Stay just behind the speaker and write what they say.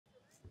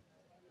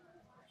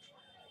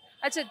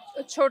अच्छा,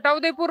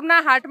 છોટાઉદેપુરના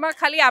હાટમાં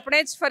ખાલી આપણે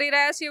જ ફરી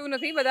રહ્યા છીએ એવું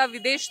નથી, બધા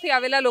વિદેશથી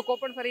આવેલા લોકો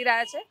પણ ફરી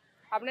રહ્યા છે.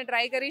 આપણે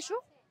ટ્રાય કરીશું.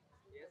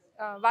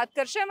 વાત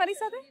કરશે અમારી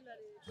સાથે?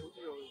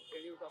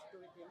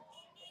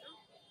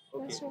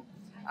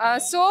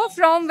 So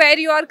from where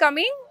you are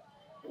coming?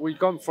 We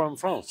come from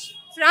France.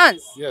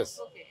 France. Yes.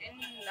 Okay.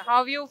 And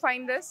how you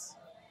find this?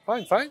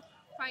 Fine, fine.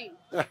 Fine.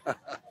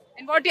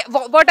 And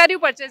what are you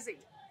purchasing?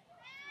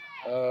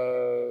 We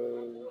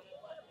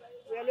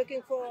are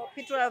looking for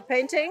Pithora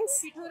paintings.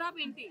 Pithora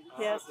painting.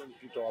 Yes.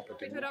 Pithora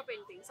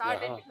paintings.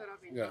 Art and Pithora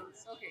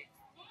paintings. Yeah. Okay.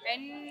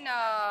 And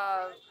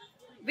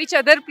which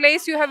other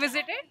place you have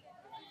visited?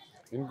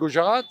 In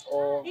Gujarat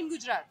or In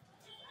Gujarat.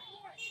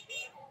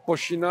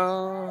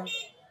 Poshina?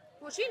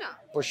 Poshina.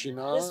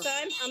 Poshina. This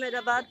time,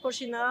 Ahmedabad,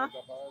 Poshina.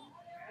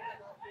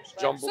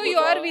 Jambu So you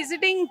are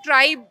visiting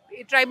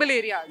tribal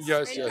areas.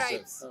 Yes, and yes,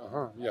 tribes.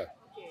 yes.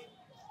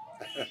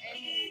 Yeah.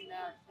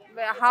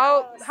 And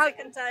how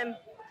Second time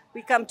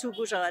we come to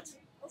Gujarat.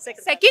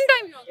 second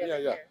time you are Yeah,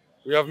 visiting yeah. there?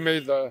 We have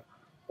made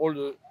all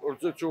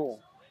the tour,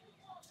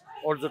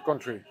 all the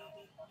country.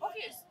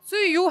 Okay. So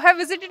you have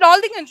visited all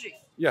the country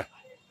Yeah.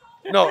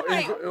 No,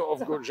 of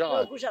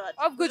Gujarat. Gujarat.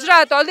 of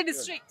Gujarat, all the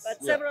districts.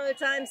 But several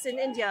times in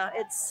India.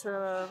 It's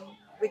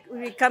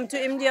we come to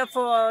India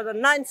for the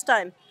 9th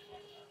time.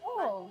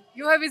 Oh,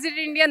 you have visited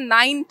India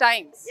 9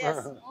 times. Yes.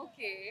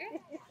 Okay.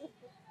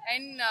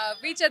 And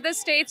which other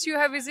states you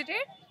have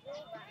visited?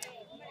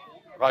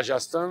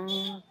 Rajasthan,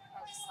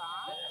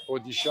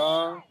 Odisha,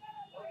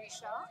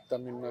 Odisha,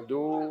 Tamil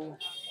Nadu,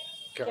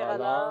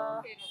 Kerala,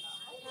 Kerala.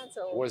 And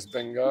so West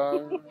Bengal,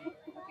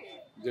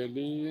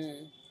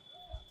 Delhi,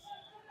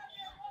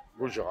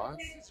 Gujarat.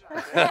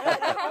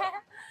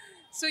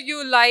 So you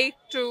like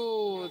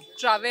to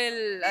travel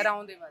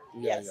around the world.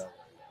 Yeah, Yes.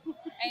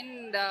 yeah.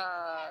 And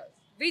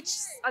which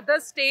other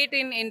state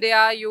in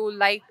India you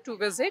like to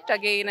visit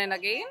again and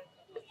again?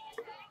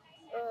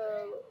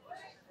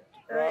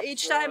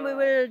 each time we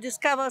will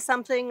discover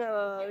something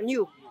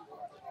new.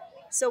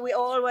 So we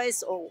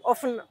always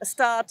often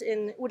start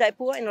in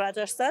Udaipur in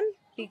Rajasthan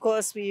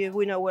because we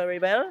know very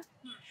well.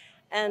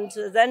 And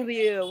then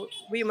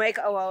we make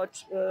our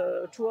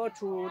tour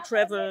to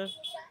travel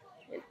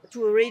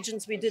to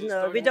regions we don't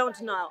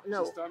know.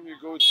 This time we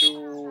go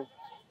to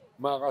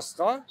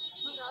Maharashtra,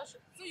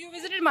 So you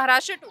visited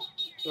Maharashtra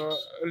too?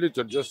 a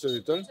little, just a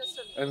little,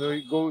 and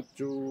we go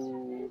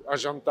to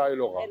Ajanta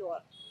Ellora, Ellora.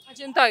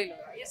 Ajanta Ellora.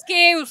 Yes,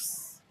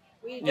 caves.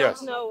 We Yes.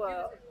 don't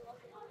know.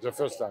 the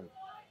first time.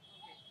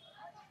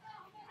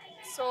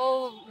 So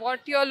what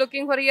you are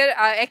looking for here,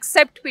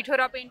 except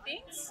Pithora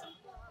paintings?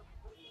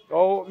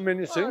 Oh,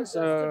 many things.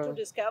 Just to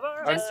discover.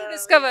 Just to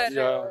discover.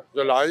 Yeah,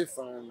 the life,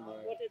 and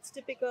What it's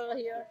typical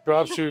here.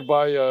 perhaps we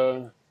buy.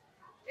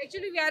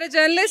 Actually, we are a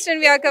journalist and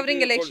we are covering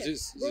what do you call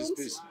elections. this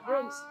piece.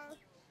 Rooms.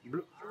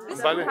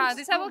 Banners.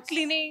 This have a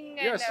cleaning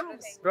and Yes,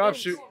 everything.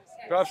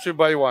 perhaps you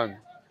buy one.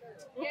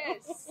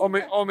 Yes.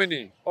 How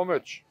many? How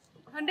much?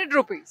 100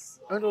 rupees.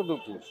 100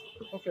 rupees.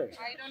 Okay.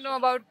 I don't know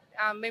about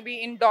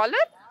maybe in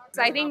dollar.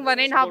 I think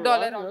 $1.5 Small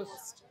one,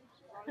 almost.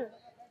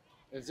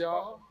 Is they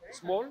are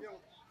small?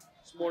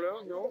 Smaller?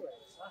 No.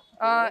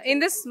 In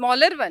this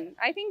smaller one,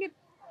 I think it.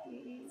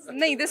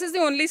 No, this is the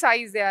only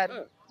size they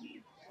are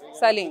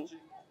selling.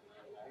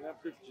 Yeah,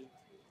 50.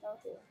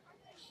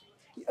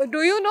 Do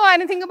you know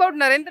anything about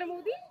Narendra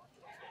Modi?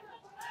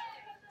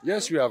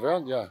 Yes, we have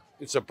heard. Yeah,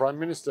 it's a prime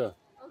minister,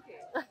 Okay.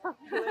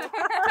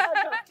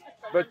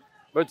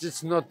 but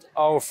it's not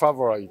our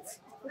favorite.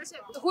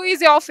 Who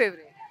is your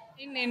favorite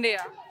in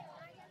India?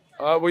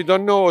 We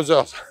don't know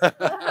others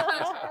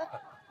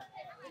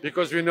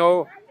because we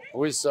know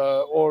with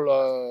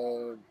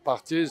all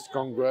parties,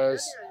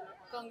 Congress,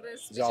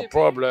 Congress. there are BJP.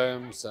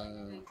 problems.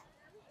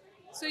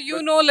 So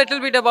you know a little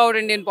bit about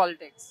Indian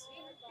politics.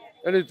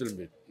 A little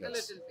bit, A yes.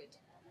 little bit.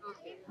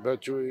 Okay.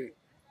 But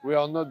we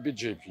are not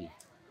BJP.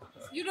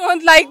 You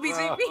don't like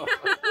BJP?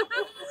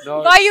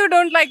 No, Why you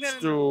don't like it's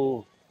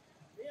Narendra?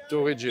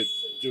 too rigid.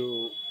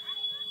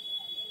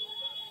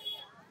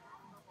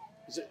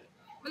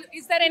 Well,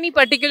 is there any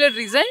particular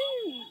reason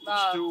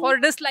too- for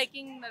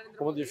disliking Narendra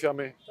Comment Modi? dire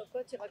fermé?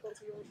 Pourquoi tu racontes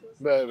ce genre de choses?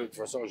 Ben, de toute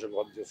façon, j'ai le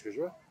droit de dire ce que je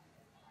veux.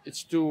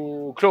 It's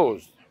too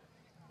closed.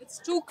 It's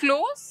too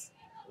close.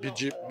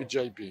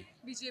 BJP.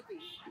 BJP.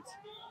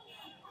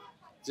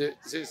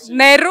 This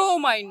Narrow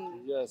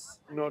mind. yes,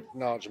 not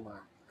large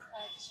mind.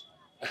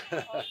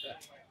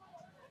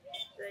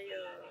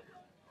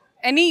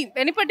 They,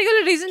 Any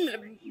particular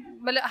reason?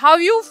 Well, how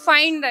you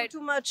find that?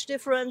 too much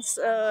difference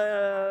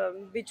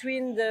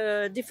between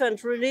the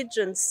different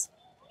religions.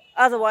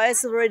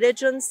 Otherwise, the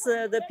religions,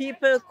 the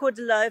people could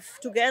live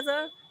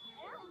together,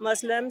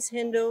 Muslims,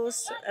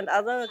 Hindus, and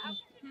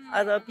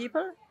other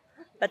people.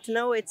 But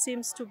now it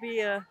seems to be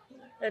a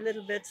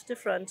little bit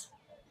different.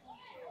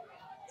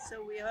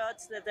 So we heard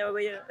that there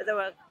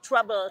were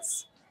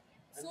troubles.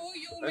 So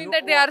you mean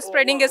that they are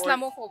spreading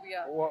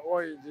Islamophobia?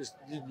 Why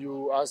did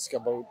you ask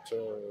about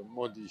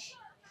Modi?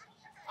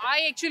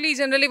 I actually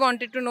generally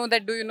wanted to know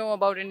that. Do you know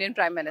about Indian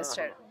Prime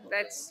Minister?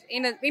 That's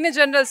in a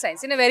general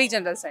sense, in a very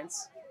general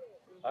sense.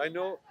 I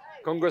know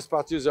Congress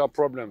parties are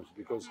problems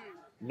because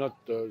not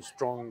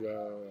strong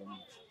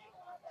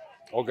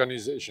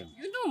organization.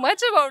 You know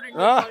much about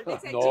Indian Ah,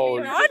 politics, no.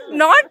 actually.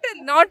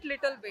 Not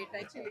little bit,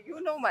 actually.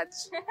 You know much.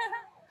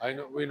 I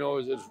know we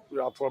know that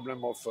there are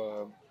problem of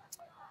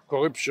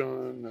corruption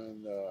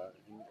and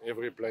in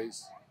every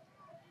place.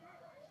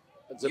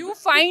 That's a You big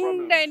find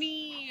problem.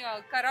 any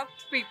corrupt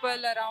people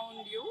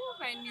around you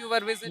when you were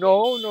visiting?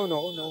 No.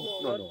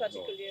 Not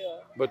particularly.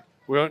 But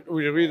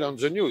we read on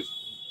the news.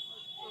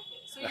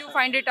 So you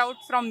find it out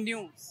from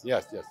news.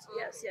 Yes. Yes,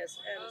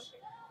 and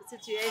the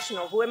situation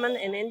of women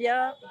in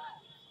India,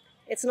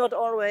 it's not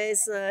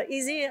always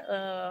easy.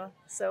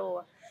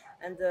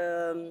 And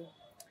the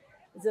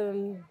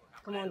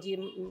comment on dit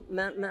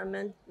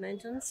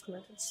maintenance.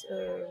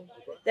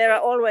 There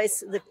are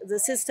always the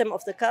system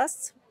of the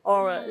castes,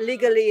 or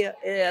legally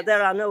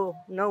there are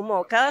no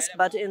more castes,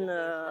 but in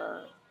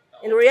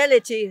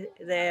reality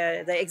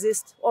they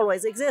exist,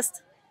 always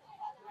exist.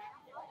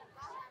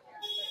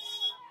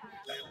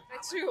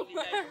 That's true.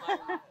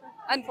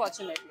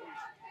 Unfortunately.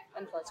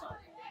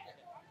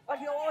 But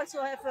we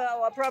also have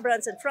our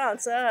problems in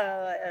France.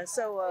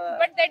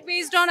 But that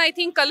based on, I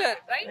think, color,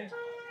 right?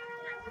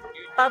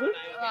 Pardon?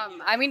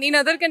 I mean, in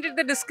other countries,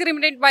 they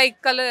discriminate by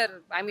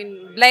color. I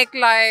mean, black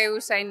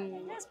lives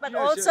and... But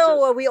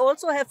also, we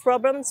also have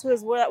problems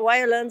with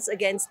violence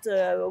against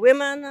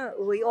women.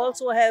 We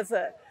also have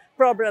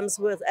problems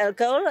with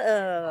alcohol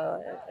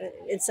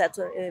in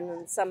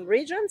some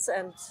regions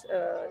and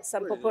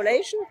some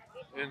population.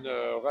 And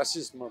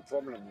racism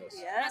problem, yes.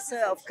 Yes,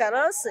 of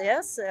colors,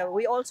 yes.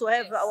 We also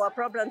have our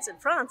problems in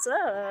France.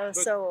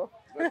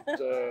 But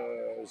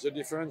the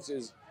difference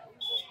is,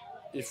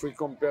 if we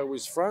compare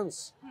with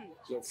France,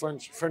 the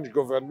French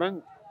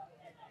government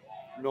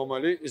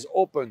normally is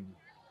open.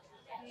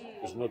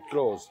 It's not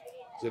closed.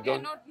 They They're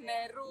don't. not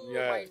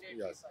narrow-minded.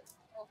 Yes.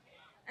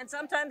 And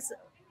sometimes,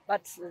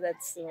 but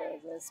that's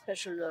the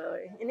special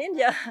in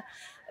India.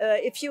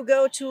 If you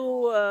go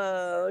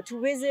to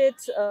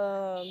visit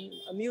a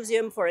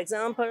museum, for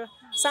example,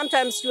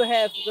 sometimes you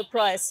have the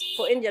price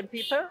for Indian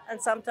people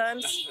and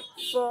sometimes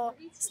for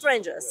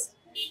strangers.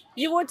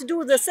 You would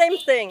do the same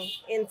thing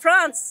in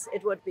France,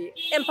 it would be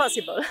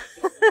impossible.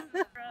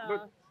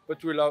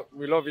 But we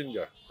love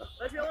India.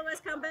 But we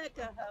always come back.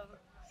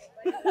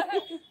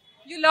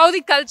 You love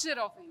the culture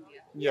of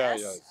India.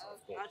 Yes.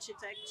 Of course.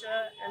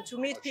 Architecture, and to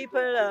meet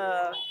people,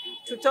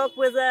 to talk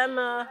with them,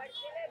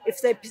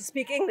 if they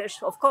speak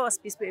English, of course,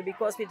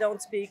 because we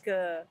don't speak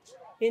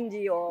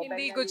Hindi or Hindi,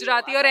 Bengali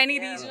Gujarati or any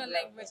regional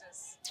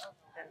languages.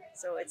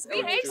 So it's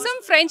We had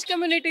some French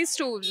communities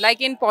too, like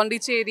in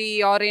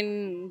Pondicherry or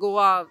in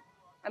Goa.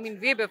 I mean,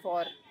 way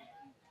before,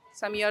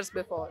 some years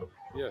before.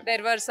 Yeah.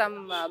 There were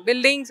some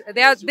buildings.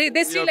 They still We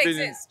have been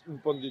exist in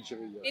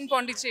Pondicherry. Yes. in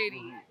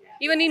Pondicherry,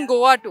 even in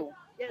Goa too.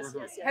 yes.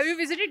 Have you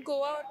visited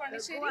Goa or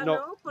Pondicherry? Goa, No,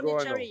 no, Goa,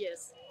 Pondicherry, no.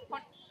 yes.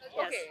 Okay.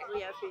 Yes,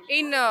 we have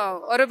been. In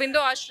Aurobindo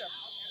Ashram.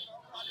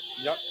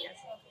 Yeah.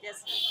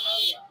 Yes.